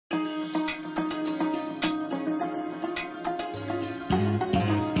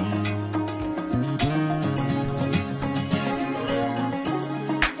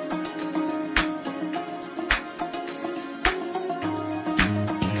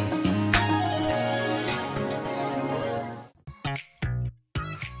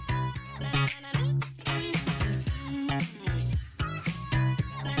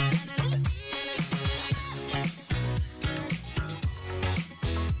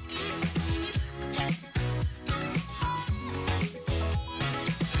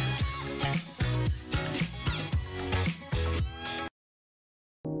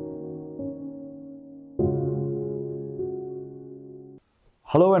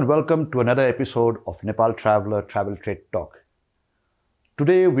Hello and welcome to another episode of Nepal Traveler Travel Trade Talk.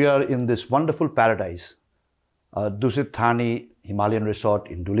 Today we are in this wonderful paradise, Dusit Thani Himalayan resort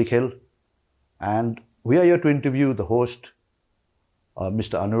in Dhulikhel, and we are here to interview the host,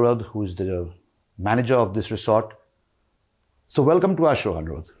 Mr. Anirudh, who is the manager of this resort. So welcome to our show,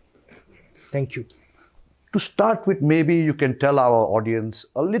 Anirudh. Thank you. To start with, maybe you can tell our audience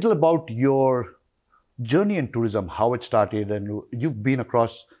a little about your journey in tourism, how it started, and you've been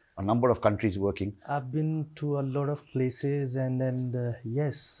across a number of countries working. I've been to a lot of places, and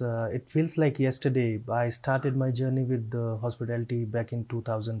yes, it feels like yesterday. I started my journey with hospitality back in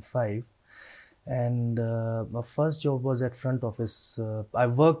 2005, and my first job was at front office. I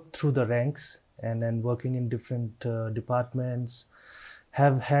worked through the ranks, and then working in different departments.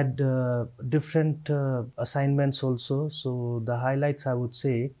 Have had different assignments also. So the highlights I would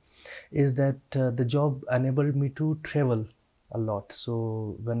say is that the job enabled me to travel a lot.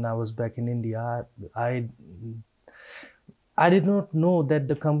 So when I was back in India, I did not know that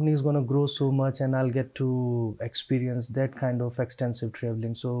the company is going to grow so much and I'll get to experience that kind of extensive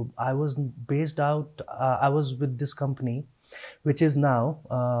traveling. So I was based out, I was with this company, which is now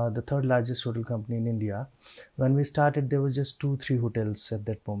the third largest hotel company in India. When we started, there was just 2-3 hotels at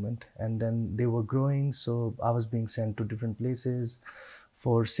that moment, and then they were growing. So I was being sent to different places.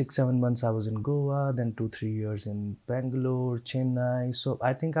 For 6-7 months, I was in Goa, then 2-3 years in Bangalore, Chennai. So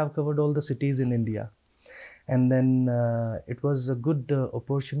I think I've covered all the cities in India. And then it was a good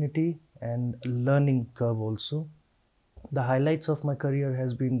opportunity and learning curve also. The highlights of my career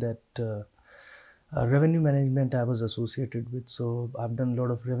has been that revenue management I was associated with. So I've done a lot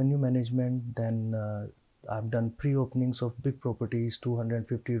of revenue management. Then I've done pre-openings of big properties,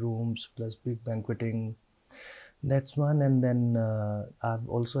 250 rooms plus big banqueting. That's one. And then I've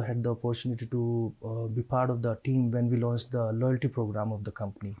also had the opportunity to be part of the team when we launched the loyalty program of the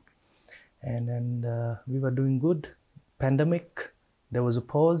company. And then we were doing good. Pandemic, there was a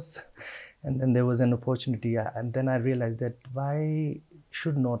pause, and then there was an opportunity. And then I realized that why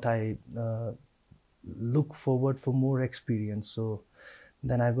should not I look forward for more experience? So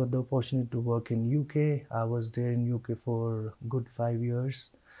then I got the opportunity to work in UK. I was there in UK for good 5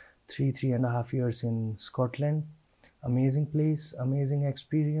 years. 3.5 years in Scotland. Amazing place, amazing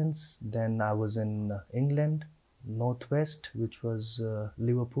experience. Then I was in England, Northwest, which was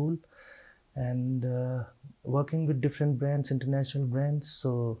Liverpool, and working with different brands, international brands.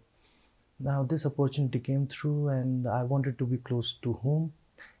 So now this opportunity came through, and I wanted to be close to home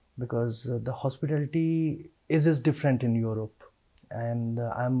because the hospitality is different in Europe, and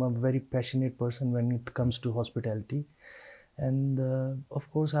I'm a very passionate person when it comes to hospitality. And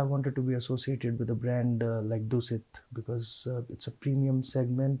of course, I wanted to be associated with a brand like Dusit because it's a premium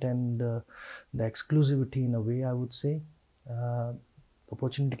segment and the exclusivity in a way, I would say.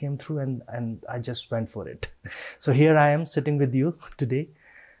 Opportunity came through and I just went for it. So here I am sitting with you today,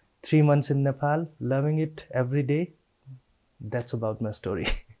 3 months in Nepal, loving it every day. That's about my story.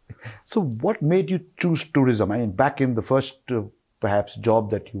 So what made you choose tourism? I mean, back in the first perhaps job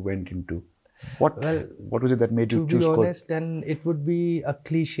that you went into, what was it that made you choose? To be honest, and it would be a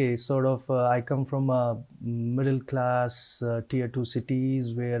cliche sort of. I come from a middle class tier 2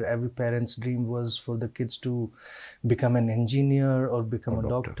 cities where every parent's dream was for the kids to become an engineer or become a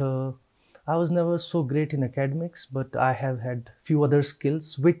doctor. I was never so great in academics, but I have had few other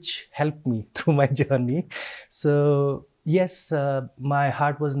skills which helped me through my journey. So yes, my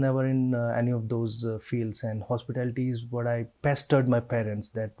heart was never in any of those fields, and hospitality is what I pestered my parents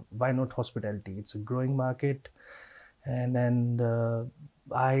that why not hospitality? It's a growing market, and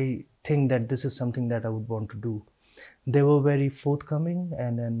I think that this is something that I would want to do. They were very forthcoming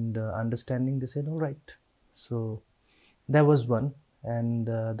and understanding. They said, all right. So that was one. And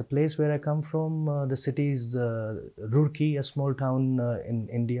the place where I come from, the city is Roorkee, a small town in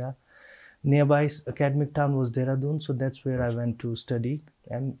India. Nearby academic town was Dehradun, so that's where I went to study,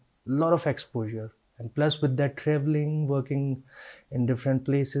 and a lot of exposure. And plus with that traveling, working in different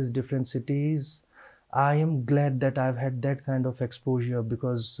places, different cities, I am glad that I've had that kind of exposure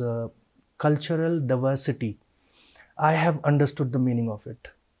because cultural diversity, I have understood the meaning of it.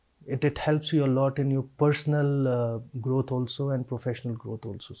 It helps you a lot in your personal growth also and professional growth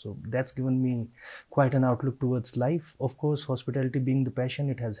also. So that's given me quite an outlook towards life. Of course, hospitality being the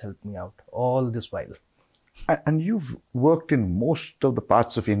passion, it has helped me out all this while. And you've worked in most of the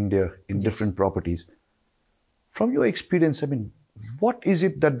parts of India in different properties. From your experience, I mean, what is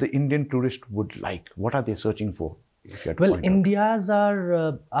it that the Indian tourist would like? What are they searching for? Well, India's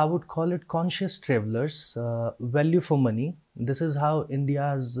are, I would call it conscious travelers, value for money. This is how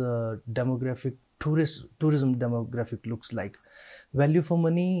India's tourism demographic looks like. Value for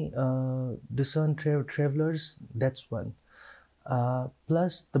money, discern travelers, that's one.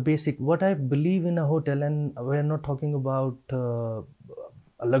 Plus the basic, what I believe in a hotel, and we're not talking about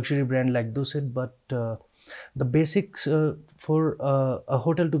a luxury brand like Dusit, but the basics for a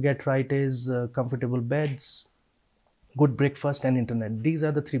hotel to get right is comfortable beds, good breakfast, and internet. These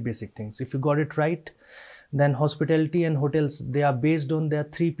are the three basic things. If you got it right, then hospitality and hotels, they are based on their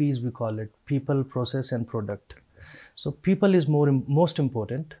three P's, we call it: people, process, and product. So people is most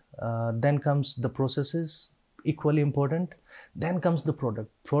important. Then comes the processes, equally important. Then comes the product.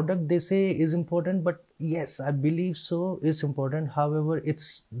 Product, they say, is important, but yes, I believe so, it's important. However,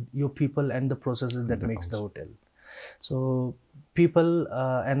 it's your people and the processes that makes the hotel. So people,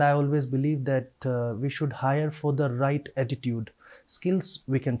 and I always believe that we should hire for the right attitude. Skills,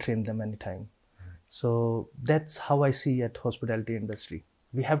 we can train them anytime. So that's how I see at hospitality industry.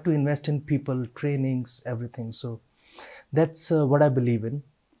 We have to invest in people, trainings, everything. So that's what I believe in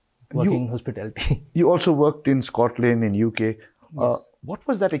working in hospitality. You also worked in Scotland, in UK. Yes. What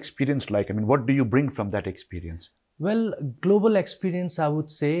was that experience like? I mean, what do you bring from that experience? Well, global experience, I would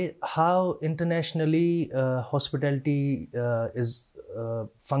say, how internationally hospitality is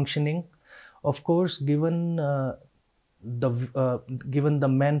functioning. Of course, given given the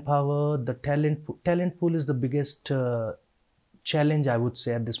manpower, the talent pool is the biggest challenge, I would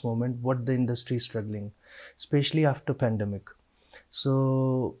say, at this moment, what the industry is struggling, especially after pandemic.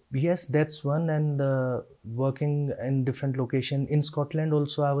 So yes, that's one. And working in different location in Scotland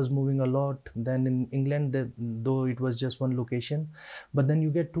also, I was moving a lot. Then in England, though it was just one location, but then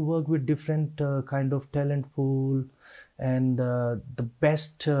you get to work with different kind of talent pool, and the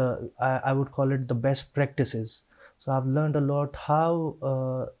best, I would call it the best practices. So I've learned a lot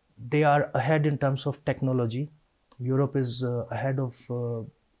how they are ahead in terms of technology. Europe is ahead of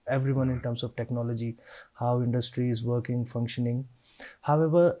everyone in terms of technology, how industry is working, functioning.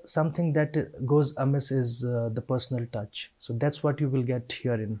 However, something that goes amiss is the personal touch. So that's what you will get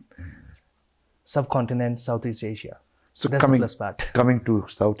here in subcontinent, Southeast Asia. So that's the plus part. Coming to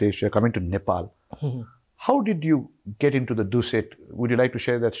South Asia, coming to Nepal, how did you get into the Dusit? Would you like to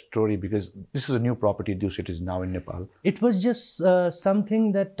share that story? Because this is a new property. Dusit is now in Nepal. It was just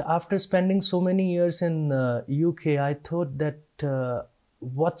something that after spending so many years in UK, I thought that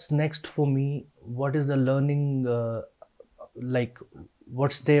what's next for me? What is the learning, like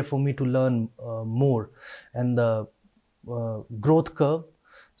what's there for me to learn more, and the growth curve.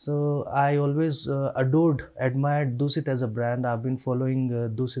 So I always admired Dusit as a brand. I've been following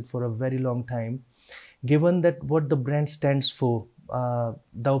Dusit for a very long time. Given that what the brand stands for,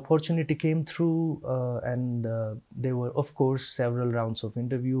 the opportunity came through, and there were, of course, several rounds of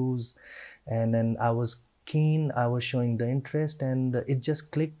interviews, and then I was keen, I was showing the interest, and it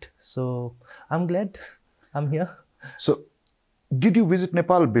just clicked. So I'm glad I'm here. So did you visit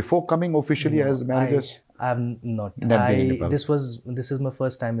Nepal before coming officially as manager? I'm not. This is my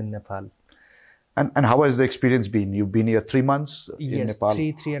first time in Nepal. And how has the experience been? You've been here 3 months in Nepal?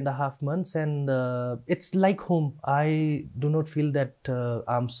 Yes, 3.5 months, and it's like home. I do not feel that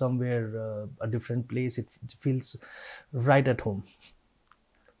I'm somewhere a different place. It feels right at home.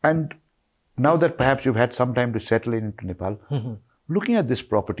 And now that perhaps you've had some time to settle into Nepal, looking at this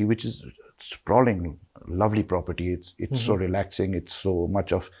property, which is sprawling, lovely property, it's so relaxing, it's so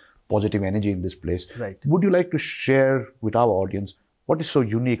much of positive energy in this place. Right. Would you like to share with our audience what is so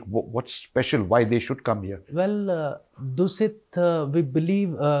unique, what's special, why they should come here? Well, Dusit, we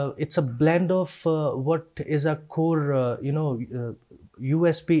believe it's a blend of what is a core,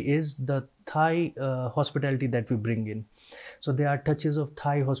 USP is the Thai hospitality that we bring in. So there are touches of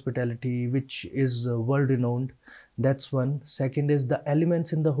Thai hospitality, which is world renowned. That's one. Second is the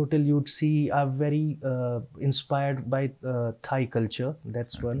elements in the hotel you'd see are very inspired by Thai culture.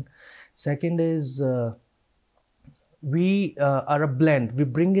 That's one. Second is we are a blend. We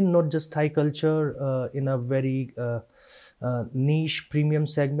bring in not just Thai culture in a very niche premium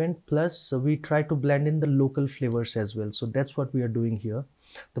segment, plus we try to blend in the local flavors as well. So that's what we are doing here.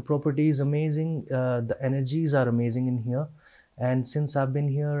 The property is amazing. The energies are amazing in here. And since I've been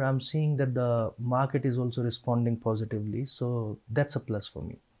here, I'm seeing that the market is also responding positively. So that's a plus for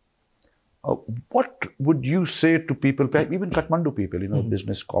me. What would you say to people, even Kathmandu people,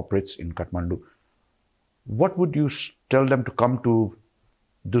 business corporates in Kathmandu? What would you tell them to come to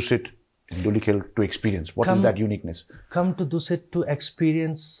Dusit in Dhulikhel to experience? What is that uniqueness? Come to Dusit to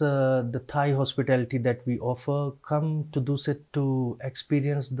experience the Thai hospitality that we offer. Come to Dusit to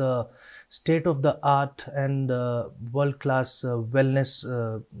experience the state-of-the-art and world-class wellness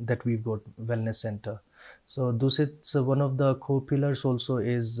that we've got, wellness center. So Dusit's one of the core pillars also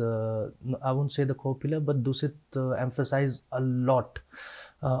is, I won't say the core pillar, but Dusit emphasize a lot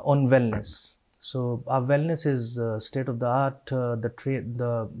on wellness. So our wellness is state of the art.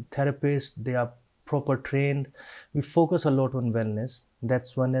 The therapists, they are proper trained. We focus a lot on wellness.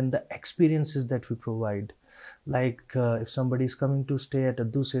 That's one, and the experiences that we provide. Like if somebody is coming to stay at a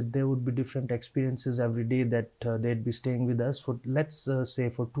Dusit, there would be different experiences every day that they'd be staying with us for, let's say,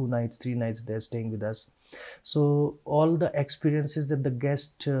 for 2 nights, 3 nights, they're staying with us. So all the experiences that the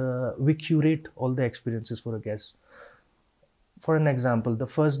guest, we curate all the experiences for a guest. For an example, the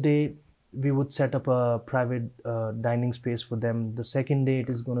first day we would set up a private dining space for them. The second day it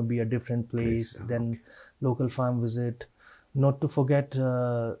is going to be a different place, then local farm visit. Not to forget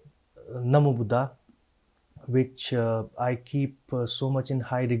Namo Buddha, which I keep so much in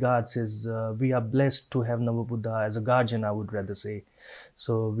high regards, is we are blessed to have Namo Buddha as a guardian, I would rather say.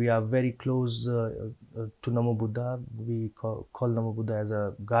 So we are very close to Namo Buddha. We call Namo Buddha as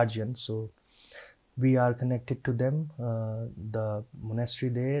a guardian. So we are connected to them, the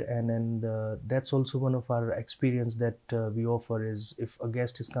monastery there, and then that's also one of our experience that we offer is, if a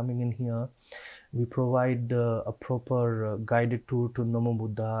guest is coming in here, we provide a proper guided tour to Namo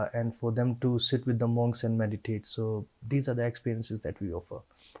Buddha, and for them to sit with the monks and meditate. So these are the experiences that we offer,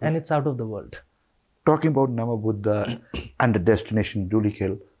 and it's out of the world. Talking about Namo Buddha and the destination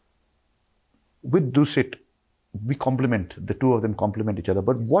Dhulikhel, with Dusit, we complement, the two of them complement each other.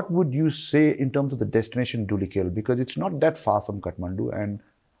 But what would you say in terms of the destination Dhulikhel? Because it's not that far from Kathmandu, and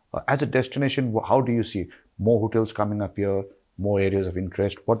as a destination, how do you see more hotels coming up here, more areas of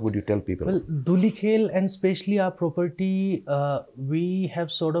interest? What would you tell people? Well, Dhulikhel and especially our property, we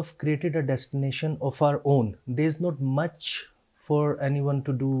have sort of created a destination of our own. There's not much for anyone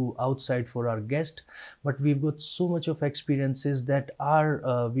to do outside for our guest, but we've got so much of experiences that are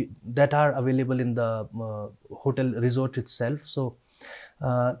available in the hotel resort itself. So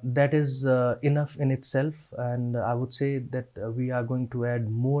that is enough in itself, and I would say that we are going to add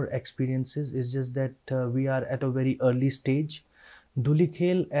more experiences. It's just that we are at a very early stage.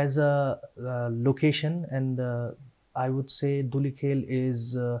 Dhulikhel as a location, and I would say Dhulikhel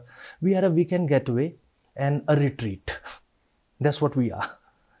is we are a weekend getaway and a retreat. That's what we are.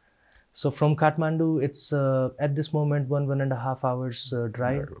 So from Kathmandu, it's at this moment 1.5 hours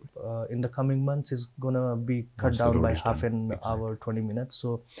drive. In the coming months, it's gonna be cut down by half an hour, 20 minutes.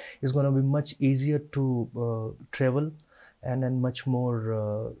 So it's gonna be much easier to travel, and then much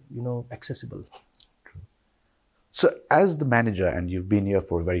more, accessible. So as the manager, and you've been here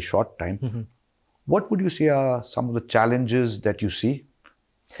for a very short time, what would you say are some of the challenges that you see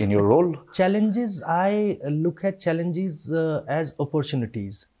in your role? Challenges, I look at challenges as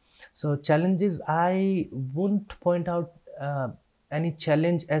opportunities. So challenges, I won't point out any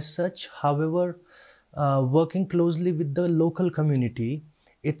challenge as such. However, working closely with the local community,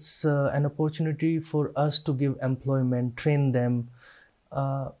 it's an opportunity for us to give employment, train them,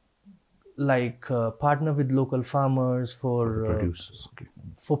 partner with local farmers for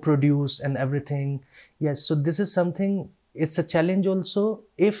produce and everything. Yes, so this is something. It's a challenge also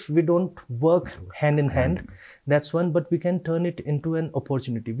if we don't work hand in hand. That's one, but we can turn it into an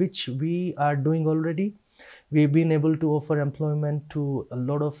opportunity, which we are doing already. We've been able to offer employment to a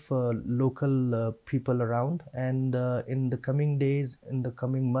lot of local people around, and in the coming days, in the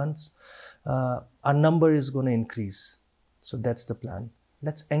coming months, our number is going to increase. So that's the plan.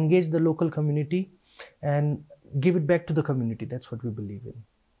 Let's engage the local community and give it back to the community. That's what we believe in.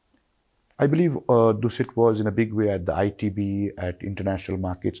 I believe Dusit was in a big way at the ITB, at international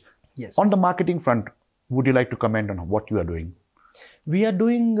markets. Yes. On the marketing front, would you like to comment on what you are doing? We are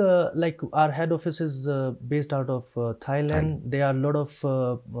doing, our head office is based out of Thailand. There are a lot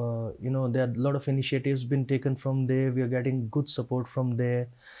of initiatives been taken from there. We are getting good support from there.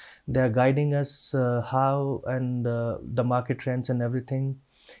 They are guiding us how and the market trends and everything.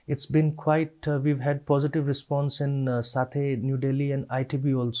 It's been quite, we've had positive response in Sathe, New Delhi, and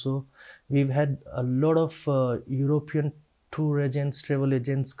ITB also. We've had a lot of European tour agents, travel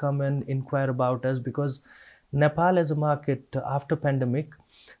agents come and inquire about us, because Nepal as a market after pandemic,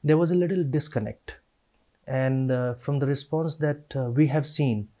 there was a little disconnect. And from the response that we have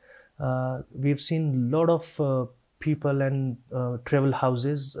seen, we've seen a lot of people and travel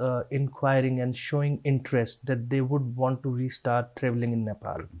houses inquiring and showing interest that they would want to restart traveling in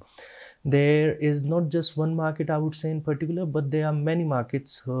Nepal. There is not just one market, I would say in particular, but there are many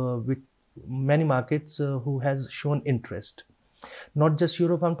markets who has shown interest. Not just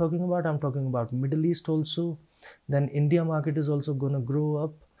Europe I'm talking about Middle East also. Then India market is also going to grow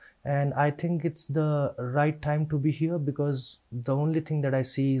up. And I think it's the right time to be here, because the only thing that I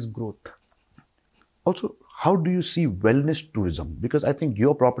see is growth. Also, how do you see wellness tourism? Because I think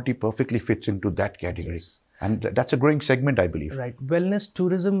your property perfectly fits into that category. Yes. And that's a growing segment, I believe. Right. Wellness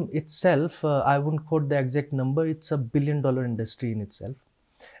tourism itself, I wouldn't quote the exact number, it's $1 billion industry in itself.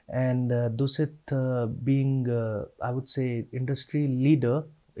 And Dusit being, I would say, industry leader,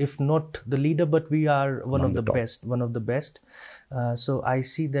 if not the leader, but we are one of the best, one of the best. So I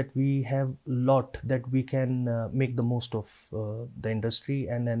see that we have a lot that we can make the most of the industry,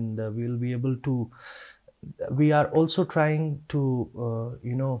 and then we'll be able to, we are also trying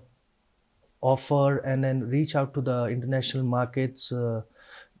to, offer and then reach out to the international markets to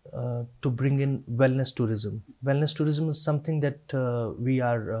bring in wellness tourism. Wellness tourism is something that we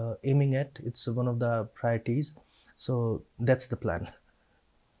are aiming at. It's one of the priorities. So that's the plan.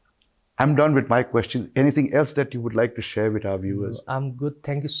 I'm done with my questions. Anything else that you would like to share with our viewers? I'm good.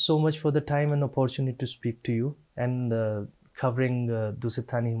 Thank you so much for the time and opportunity to speak to you and covering Dusit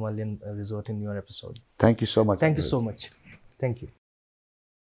Thani Himalayan Resort in your episode. Thank you so much. Thank you so much. Thank you.